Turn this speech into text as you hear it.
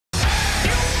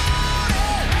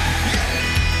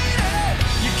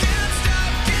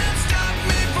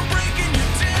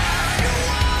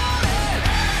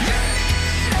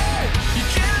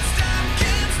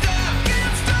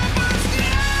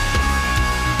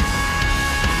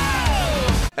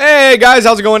Hey guys,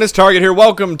 how's it going? It's Target here.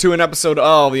 Welcome to an episode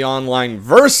of the Online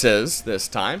Versus this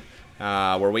time.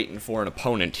 We're waiting for an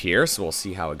opponent here, so we'll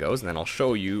see how it goes, and then I'll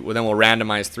show you. Well, then we'll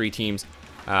randomize 3 teams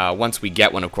once we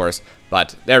get one, of course.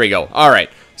 But there we go. All right,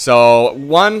 so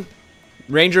 1,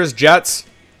 Rangers, Jets,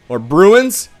 or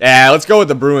Bruins. Yeah, let's go with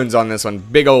the Bruins on this one.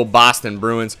 Big old Boston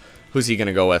Bruins. Who's he going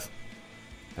to go with?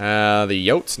 The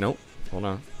Yotes? Nope. Hold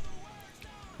on.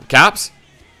 Caps?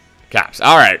 Caps.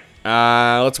 All right.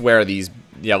 Let's wear these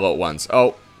yellow ones.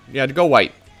 Oh, yeah, go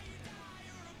white.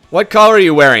 What color are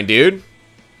you wearing, dude?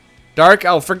 Dark?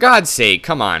 Oh, for God's sake,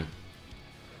 come on.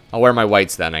 I'll wear my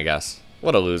whites then, I guess.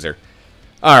 What a loser.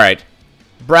 All right.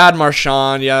 Brad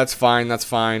Marchand, yeah, that's fine, that's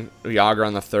fine. Yager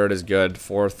on the 3rd is good.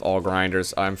 4th, all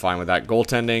grinders. I'm fine with that.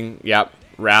 Goaltending, yep.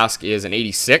 Rask is an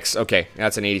 86. Okay,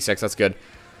 that's an 86. That's good.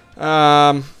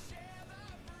 Yeah,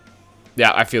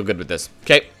 I feel good with this.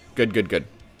 Okay, good, good, good.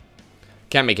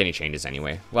 Can't make any changes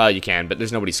anyway. Well, you can, but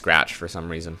there's nobody scratched for some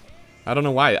reason. I don't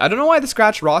know why. I don't know why the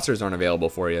scratch rosters aren't available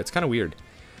for you. It's kind of weird.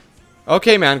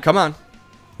 Okay, man, come on.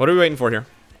 What are we waiting for here?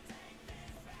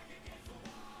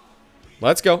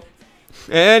 Let's go.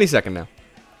 Any second now.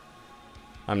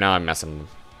 I'm messing them.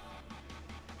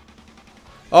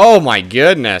 Oh my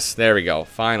goodness. There we go.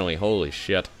 Finally. Holy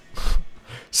shit.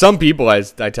 Some people, I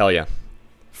tell you.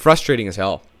 Frustrating as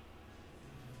hell.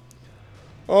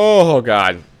 Oh,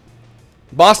 God.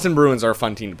 Boston Bruins are a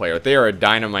fun team to play with. They are a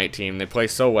dynamite team. They play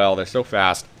so well. They're so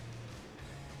fast.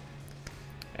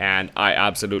 And I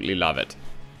absolutely love it.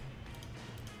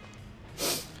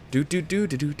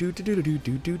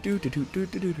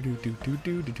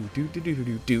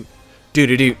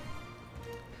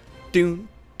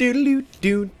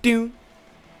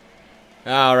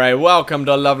 All right, welcome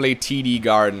to lovely TD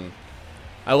Garden.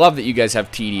 I love that you guys have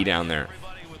TD down there.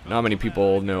 Not many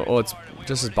people know. Oh, it's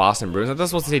just as Boston Bruins. I'm not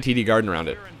supposed to say TD Garden around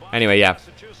it. Anyway, yeah.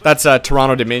 That's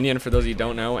Toronto Dominion, for those of you who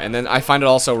don't know. And then I find it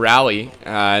also Raleigh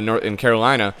in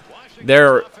Carolina.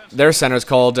 Their center is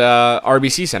called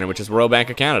RBC Center, which is Royal Bank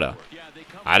of Canada.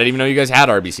 I didn't even know you guys had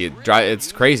RBC.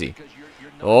 It's crazy.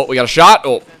 Oh, we got a shot.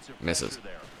 Oh, misses.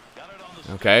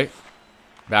 Okay.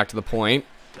 Back to the point.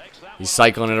 He's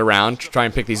cycling it around. Try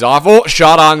and pick these off. Oh,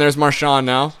 shot on. There's Marchand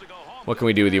now. What can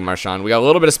we do with you, Marchand? We got a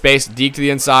little bit of space. Deke to the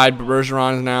inside.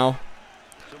 Bergeron now.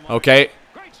 Okay.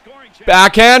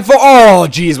 Backhand for... Oh,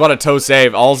 geez. What a toe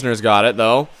save. Alzner's got it,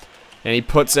 though. And he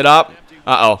puts it up.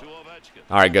 Uh-oh.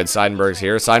 All right, good. Seidenberg's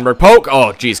here. Seidenberg poke.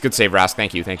 Oh, geez. Good save, Rask.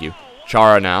 Thank you. Thank you.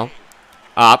 Chara now.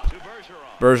 Up.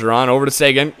 Bergeron over to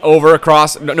Sagan. Over,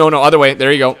 across. No, other way.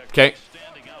 There you go. Okay.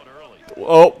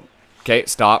 Oh. Okay,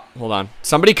 stop. Hold on.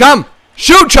 Somebody come.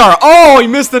 Shoot, Chara. Oh, he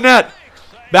missed the net.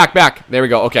 Back. There we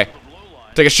go. Okay.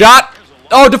 Take a shot.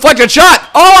 Oh, deflected shot.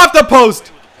 Oh, off the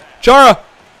post. Chara.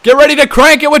 Get ready to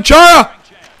crank it with Chara.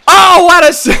 Oh, what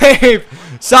a save.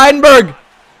 Seidenberg.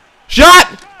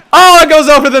 Shot. Oh, it goes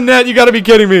over the net. You got to be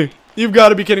kidding me. You've got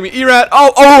to be kidding me. Erat.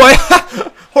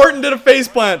 Oh. Horton did a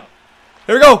faceplant.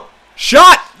 Here we go.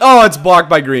 Shot. Oh, it's blocked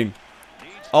by Green.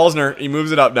 Alzner. He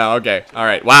moves it up now. Okay. All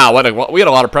right. Wow. We had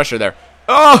a lot of pressure there.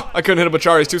 Oh, I couldn't hit it with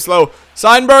Chara. He's too slow.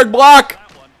 Seidenberg block.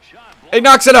 He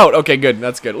knocks it out. Okay, good.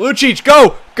 That's good. Lucic,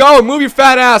 go. Go. Move your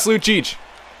fat ass, Lucic.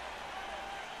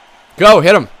 Go.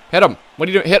 Hit him. Hit him. What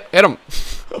are you doing? Hit him.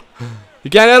 You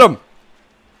can't hit him.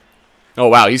 Oh,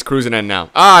 wow. He's cruising in now.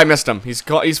 Ah, I missed him. He's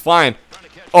flying.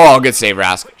 Oh, good save,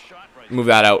 Rask. Move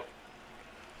that out.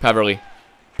 Peverly.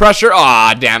 Pressure.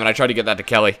 Ah, damn it. I tried to get that to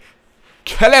Kelly.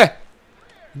 Kelly.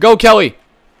 Go, Kelly.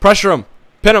 Pressure him.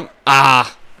 Pin him.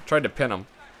 Ah. Tried to pin him.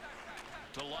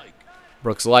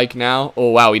 Brooks like now. Oh,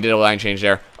 wow. He did a line change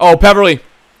there. Oh, Peverly.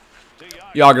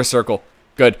 Yager circle.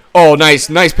 Good. Oh, nice.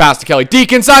 Nice pass to Kelly.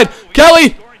 Deke inside.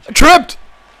 Kelly. Tripped.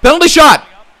 Penalty shot.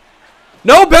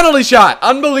 No penalty shot.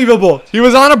 Unbelievable. He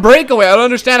was on a breakaway. I don't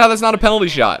understand how that's not a penalty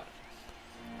shot.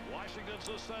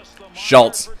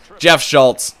 Schultz. Jeff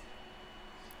Schultz.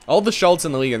 All the Schultz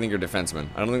in the league, I think, are defensemen.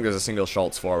 I don't think there's a single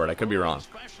Schultz forward. I could be wrong.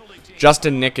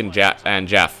 Justin, Nick, and Jeff.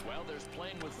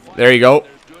 There you go.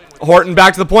 Horton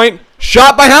back to the point.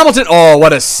 Shot by Hamilton. Oh,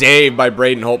 what a save by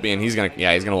Braden Holtby. And he's gonna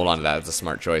hold on to that. That's a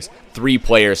smart choice. 3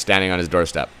 players standing on his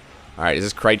doorstep. All right, is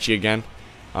this Krejci again?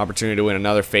 Opportunity to win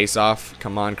another face-off.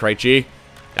 Come on, Krejci.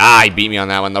 Ah, he beat me on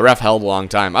that one. The ref held a long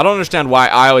time. I don't understand why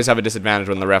I always have a disadvantage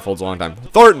when the ref holds a long time.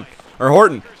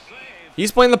 Horton.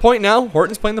 He's playing the point now.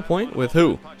 Horton's playing the point with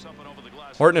who?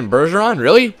 Horton and Bergeron?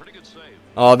 Really?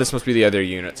 Oh, this must be the other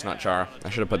unit. It's not Chara. I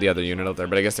should have put the other unit out there,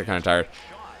 but I guess they're kind of tired.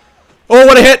 Oh,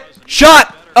 what a hit.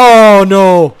 Shot. Oh,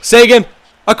 no. Sagan.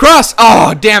 Across.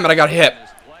 Oh, damn it. I got hit.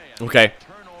 Okay.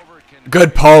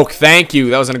 Good poke. Thank you.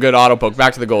 That wasn't a good auto poke.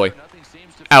 Back to the goalie.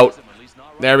 Out.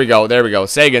 There we go. There we go.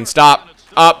 Sagan, stop.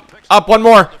 Up. Up one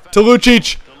more to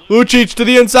Lucic. Lucic to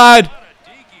the inside.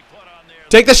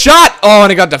 Take the shot. Oh,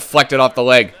 and it got deflected off the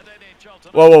leg.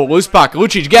 Whoa, whoa, loose puck.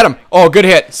 Lucic, get him. Oh, good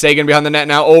hit. Sagan behind the net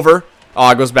now. Over. Oh,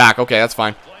 it goes back. Okay, that's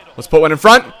fine. Let's put one in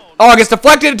front. Oh, it gets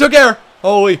deflected. It took air.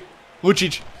 Holy.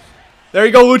 Lucic. There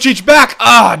you go, Lucic back.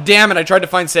 Ah, oh, damn it. I tried to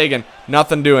find Sagan.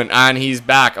 Nothing doing. And he's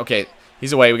back. Okay,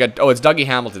 he's away. We got. Oh, it's Dougie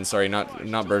Hamilton. Sorry, not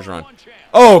Bergeron.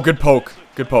 Oh, good poke.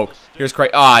 Good poke. Here's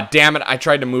Craig. Ah, damn it. I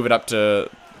tried to move it up to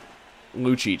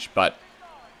Lucic, but.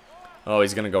 Oh,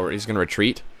 he's gonna go. He's gonna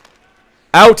retreat.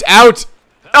 Out, out.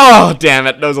 Oh, damn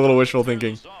it. That was a little wishful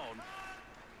thinking.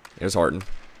 Here's Horton.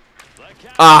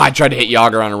 Ah, I tried to hit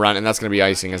Yager on a run, and that's gonna be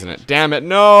icing, isn't it? Damn it.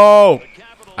 No.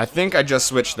 I think I just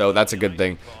switched, though. That's a good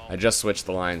thing. I just switched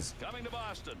the lines.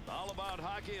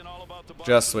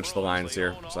 Just switched the lines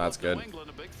here, so that's good.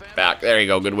 Back. There you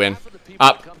go. Good win.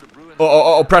 Up.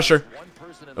 Oh, pressure.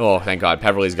 Oh, thank God.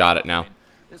 Peverly's got it now.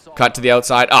 Cut to the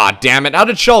outside. Ah, damn it. How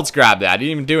did Schultz grab that? He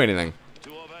didn't even do anything.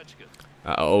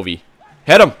 Uh-oh, Ovi.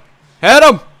 Hit him. Hit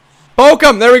him. Poke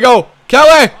him. There we go.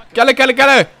 Kelly.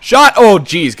 Kelly. Shot. Oh,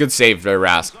 geez. Good save there,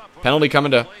 Rask. Penalty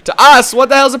coming to us. What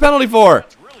the hell's the penalty for?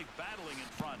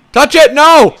 Touch it.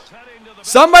 No.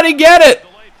 Somebody get it.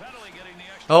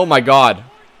 Oh, my God.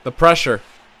 The pressure.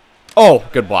 Oh,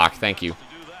 good block. Thank you.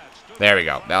 There we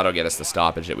go. That'll get us the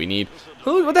stoppage that we need.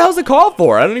 What the hell's the call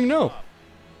for? I don't even know.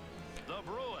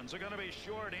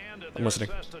 I'm listening.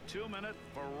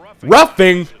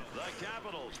 Roughing?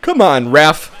 Come on,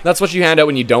 ref. That's what you hand out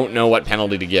when you don't know what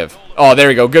penalty to give. Oh, there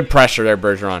we go. Good pressure there,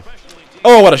 Bergeron.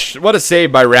 Oh, what a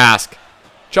save by Rask.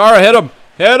 Chara, hit him.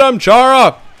 Hit him,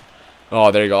 Chara.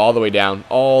 Oh, there you go. All the way down.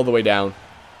 All the way down.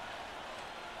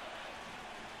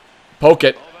 Poke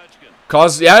it.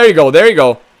 Yeah, there you go. There you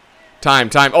go.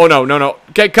 Time. Oh, no.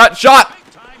 Okay, cut. Shot.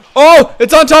 Oh,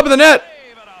 it's on top of the net.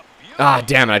 Ah,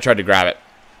 damn it. I tried to grab it.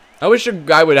 I wish a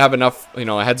guy would have enough,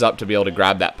 a heads up to be able to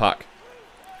grab that puck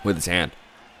with his hand.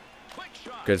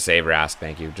 Good save, Rask.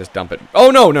 Thank you. Just dump it.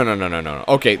 Oh, no.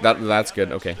 Okay, that's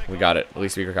good. Okay, we got it. At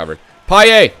least we recovered.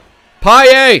 Paille.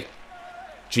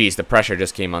 Jeez, the pressure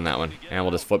just came on that one. And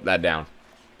we'll just flip that down.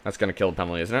 That's going to kill the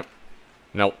penalty, isn't it?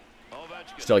 Nope.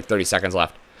 Still like 30 seconds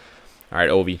left. All right,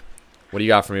 Ovi. What do you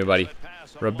got for me, buddy?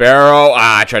 Ribeiro.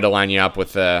 Ah, I tried to line you up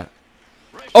with the...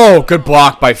 Oh, good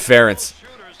block by Ferentz.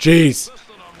 Jeez.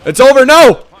 It's over.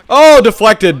 No. Oh,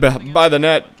 deflected by the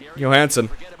net. Johansson.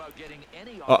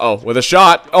 Uh-oh, with a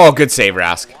shot. Oh, good save,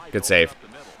 Rask. Good save.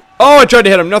 Oh, I tried to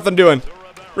hit him. Nothing doing.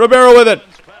 Ribeiro with it.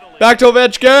 Back to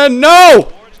Ovechkin.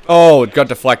 No. Oh, it got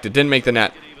deflected. Didn't make the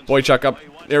net. Boychuk up.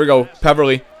 There we go.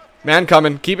 Peverly. Man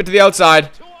coming. Keep it to the outside.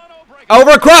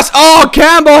 Over across. Oh,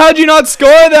 Campbell. How'd you not score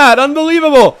that?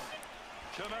 Unbelievable.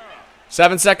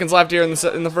 7 seconds left here in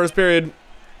the first period.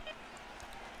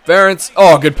 Ferentz.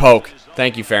 Oh, good poke.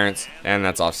 Thank you, Ferentz. And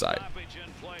that's offside.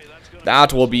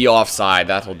 That will be offside.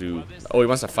 That will do. Oh, he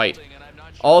wants to fight.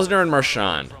 Alsner and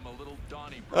Marchand.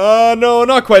 No,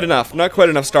 not quite enough. Not quite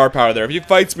enough star power there. If he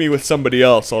fights me with somebody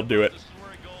else, I'll do it.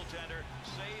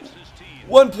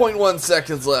 1.1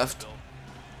 seconds left.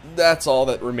 That's all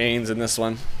that remains in this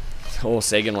one. Oh,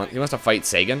 Sagan. He wants to fight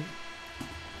Sagan?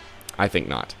 I think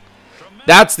not.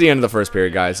 That's the end of the first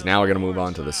period, guys. Now we're going to move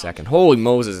on to the second. Holy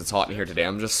Moses, it's hot in here today.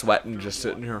 I'm just sweating just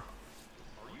sitting here.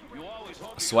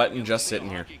 Sweating just sitting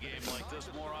here.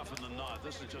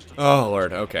 Oh,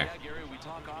 Lord. Okay.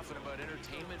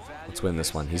 Let's win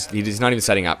this one. He's not even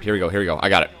setting up. Here we go. I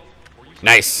got it.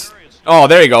 Nice. Oh,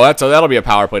 there you go. That'll be a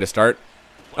power play to start.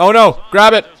 Oh, no.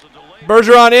 Grab it.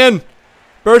 Bergeron in.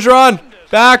 Bergeron.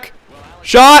 Back.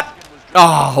 Shot.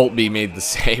 Oh, Holtby made the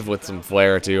save with some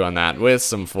flair, too, on that. With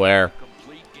some flair.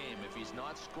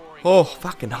 Oh,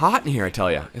 fucking hot in here, I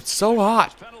tell you. It's so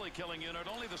hot.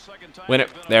 Win it.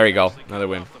 There you go. Another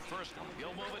win.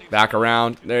 Back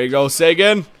around. There you go,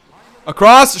 Sagan.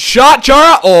 Across. Shot,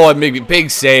 Chara. Oh, maybe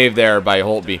big save there by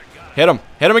Holtby. Hit him.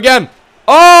 Hit him again.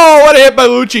 Oh, what a hit by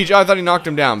Lucic. Oh, I thought he knocked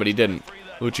him down, but he didn't.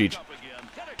 Lucic.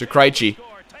 To Krejci.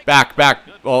 Back.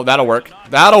 Oh, that'll work.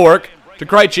 To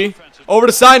Krejci. Over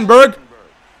to Seidenberg.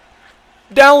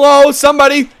 Down low.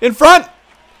 Somebody. In front.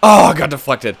 Oh, got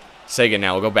deflected. Sagan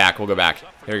now. We'll go back.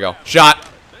 Here we go. Shot.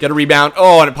 Get a rebound.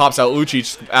 Oh, and it pops out.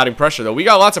 Lucic adding pressure, though. We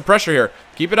got lots of pressure here.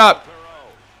 Keep it up.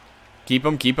 Keep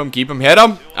him. Hit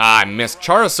him. Ah, I missed.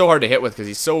 Chara's so hard to hit with because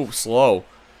he's so slow.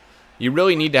 You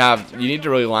really need to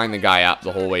really line the guy up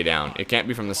the whole way down. It can't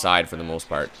be from the side for the most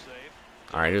part.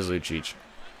 All right, here's Lucic.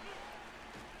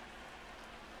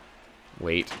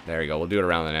 Wait. There you go. We'll do it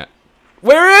around the net.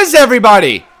 Where is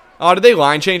everybody? Oh, did they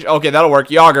line change? Okay, that'll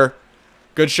work. Yager.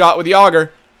 Good shot with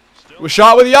Yager. Oh,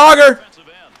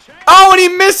 Oh, and he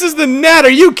misses the net. Are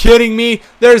you kidding me?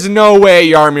 There's no way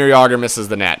Jaromir Jagr misses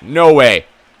the net. No way.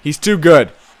 He's too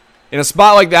good. In a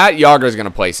spot like that, Jagr's going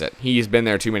to place it. He's been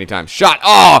there too many times. Shot.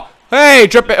 Oh, hey,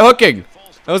 trip hooking.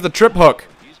 That was the trip hook.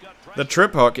 The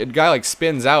trip hook. A guy like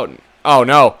spins out. Oh,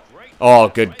 no. Oh,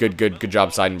 good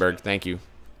job, Seidenberg. Thank you.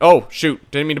 Oh, shoot.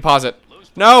 Didn't mean to pause it.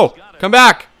 No, come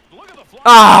back.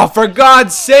 Ah, for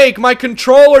God's sake, my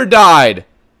controller died.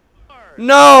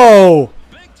 No.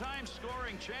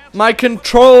 My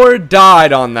controller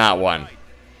died on that one.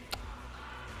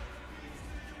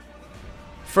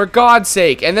 For God's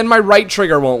sake. And then my right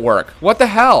trigger won't work. What the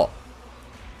hell?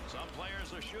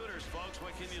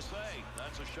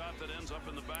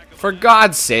 For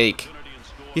God's sake.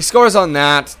 He scores on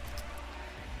that.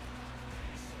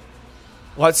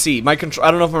 Let's see. My control.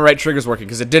 I don't know if my right trigger's working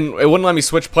because it wouldn't let me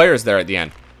switch players there at the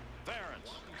end.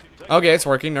 Okay, it's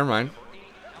working. Never mind.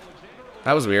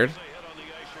 That was weird.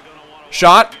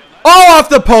 Shot. Oh, off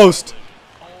the post.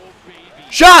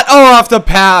 Shot. Oh, off the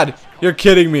pad. You're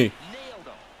kidding me.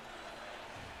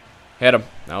 Hit him.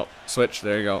 No. Switch.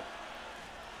 There you go.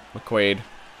 McQuaid.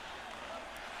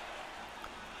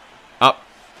 Up.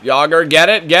 Jagr. Get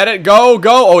it. Get it. Go.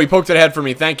 Go. Oh, he poked it ahead for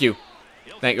me. Thank you.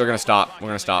 We're going to stop. We're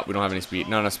going to stop. We don't have any speed.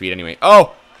 Not enough speed anyway.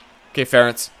 Oh. Okay,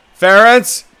 Ference.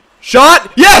 Ference.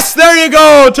 Shot. Yes. There you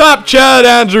go. Top Chad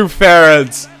Andrew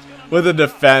Ference. With a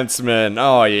defenseman.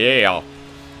 Oh, yeah.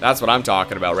 That's what I'm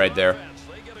talking about right there.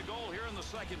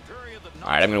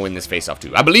 Alright, I'm going to win this faceoff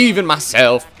too. I believe in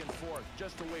myself.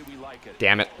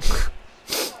 Damn it.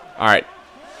 Alright.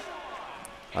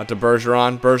 Out to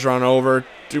Bergeron. Bergeron over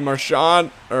to Marchand.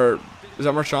 Or, is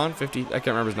that Marchand? 50? I can't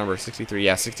remember his number. 63.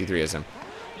 Yeah, 63 is him.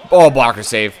 Oh, blocker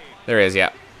save. There he is,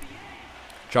 yeah.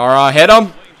 Chara, hit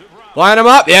him. Line him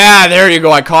up. Yeah, there you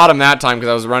go. I caught him that time because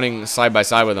I was running side by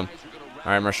side with him.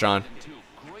 Alright, Marchand.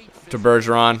 To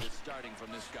Bergeron.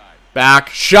 Back.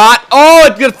 Shot. Oh,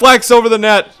 it deflects over the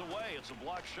net.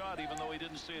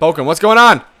 Poke him. What's going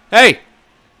on? Hey.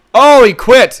 Oh, he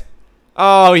quit.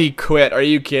 Oh, he quit. Are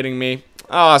you kidding me?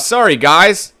 Oh, sorry,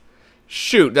 guys.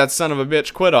 Shoot, that son of a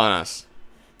bitch quit on us.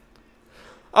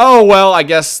 Oh, well, I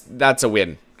guess that's a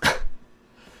win.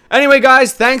 Anyway,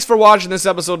 guys, thanks for watching this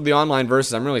episode of the Online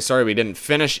Versus. I'm really sorry we didn't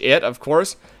finish it, of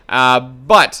course.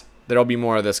 But there'll be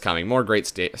more of this coming. More great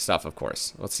stuff, of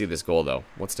course. Let's see this goal, though.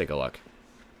 Let's take a look.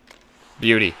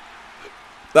 Beauty.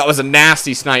 That was a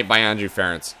nasty snipe by Andrew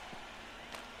Ference.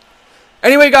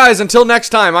 Anyway, guys, until next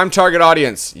time, I'm Target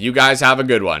Audience. You guys have a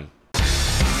good one.